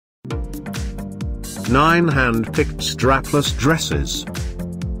9 hand-picked strapless dresses.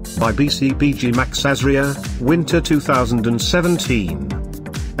 By Bcbgmaxazria, Winter 2017.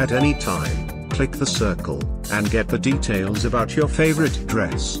 At any time, click the circle, and get the details about your favorite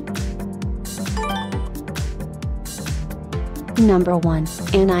dress. Number 1.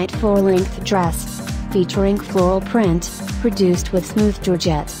 A Night full-length dress. Featuring floral print, produced with smooth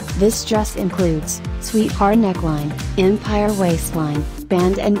georgette. This dress includes sweetheart neckline, empire waistline,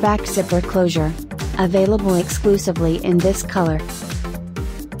 band and back zipper closure. Available exclusively in this color.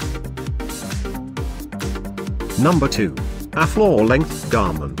 Number 2. A floor-length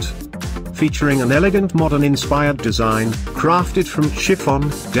garment. Featuring an elegant modern-inspired design, crafted from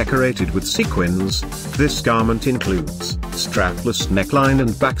chiffon, decorated with sequins. This garment includes strapless neckline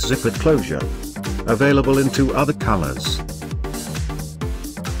and back zipper closure. Available in 2 other colors.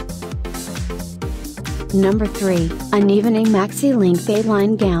 Number 3. An evening maxi length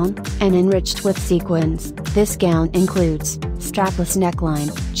A-line gown, and enriched with sequins. This gown includes strapless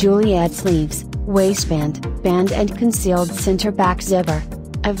neckline, Juliette sleeves, waistband, band and concealed center back zipper.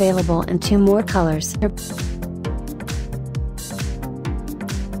 Available in 2 more colors.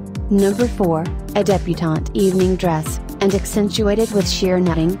 Number 4. A debutante evening dress, and accentuated with sheer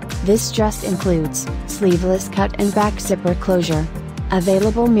netting. This dress includes sleeveless cut and back zipper closure.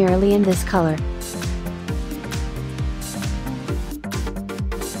 Available merely in this color.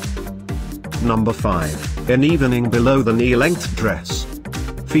 Number 5. An evening below the knee length dress.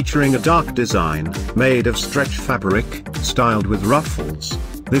 Featuring a dark design, made of stretch fabric, styled with ruffles.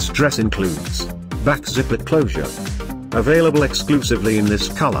 This dress includes back zipper closure. Available exclusively in this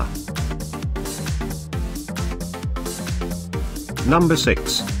color. Number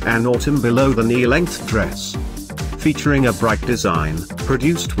 6. An autumn below the knee length dress. Featuring a bright design,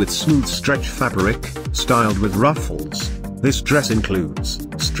 produced with smooth stretch fabric, styled with ruffles. This dress includes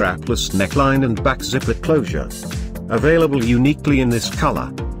strapless neckline and back zipper closure. Available uniquely in this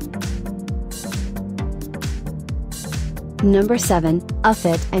color. Number 7. A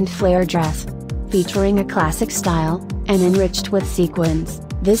fit and flare dress. Featuring a classic style, and enriched with sequins.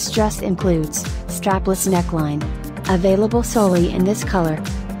 This dress includes strapless neckline. Available solely in this color.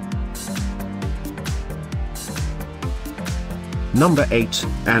 Number 8.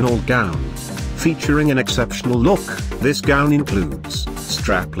 An all gown. Featuring an exceptional look, this gown includes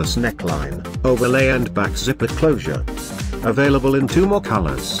strapless neckline, overlay and back zipper closure. Available in 2 more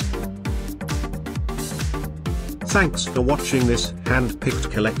colors. Thanks for watching this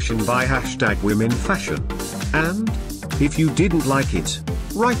hand-picked collection by #WomenFashion. And, if you didn't like it,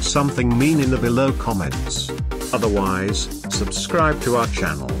 write something mean in the below comments. Otherwise, subscribe to our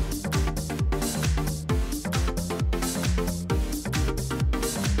channel.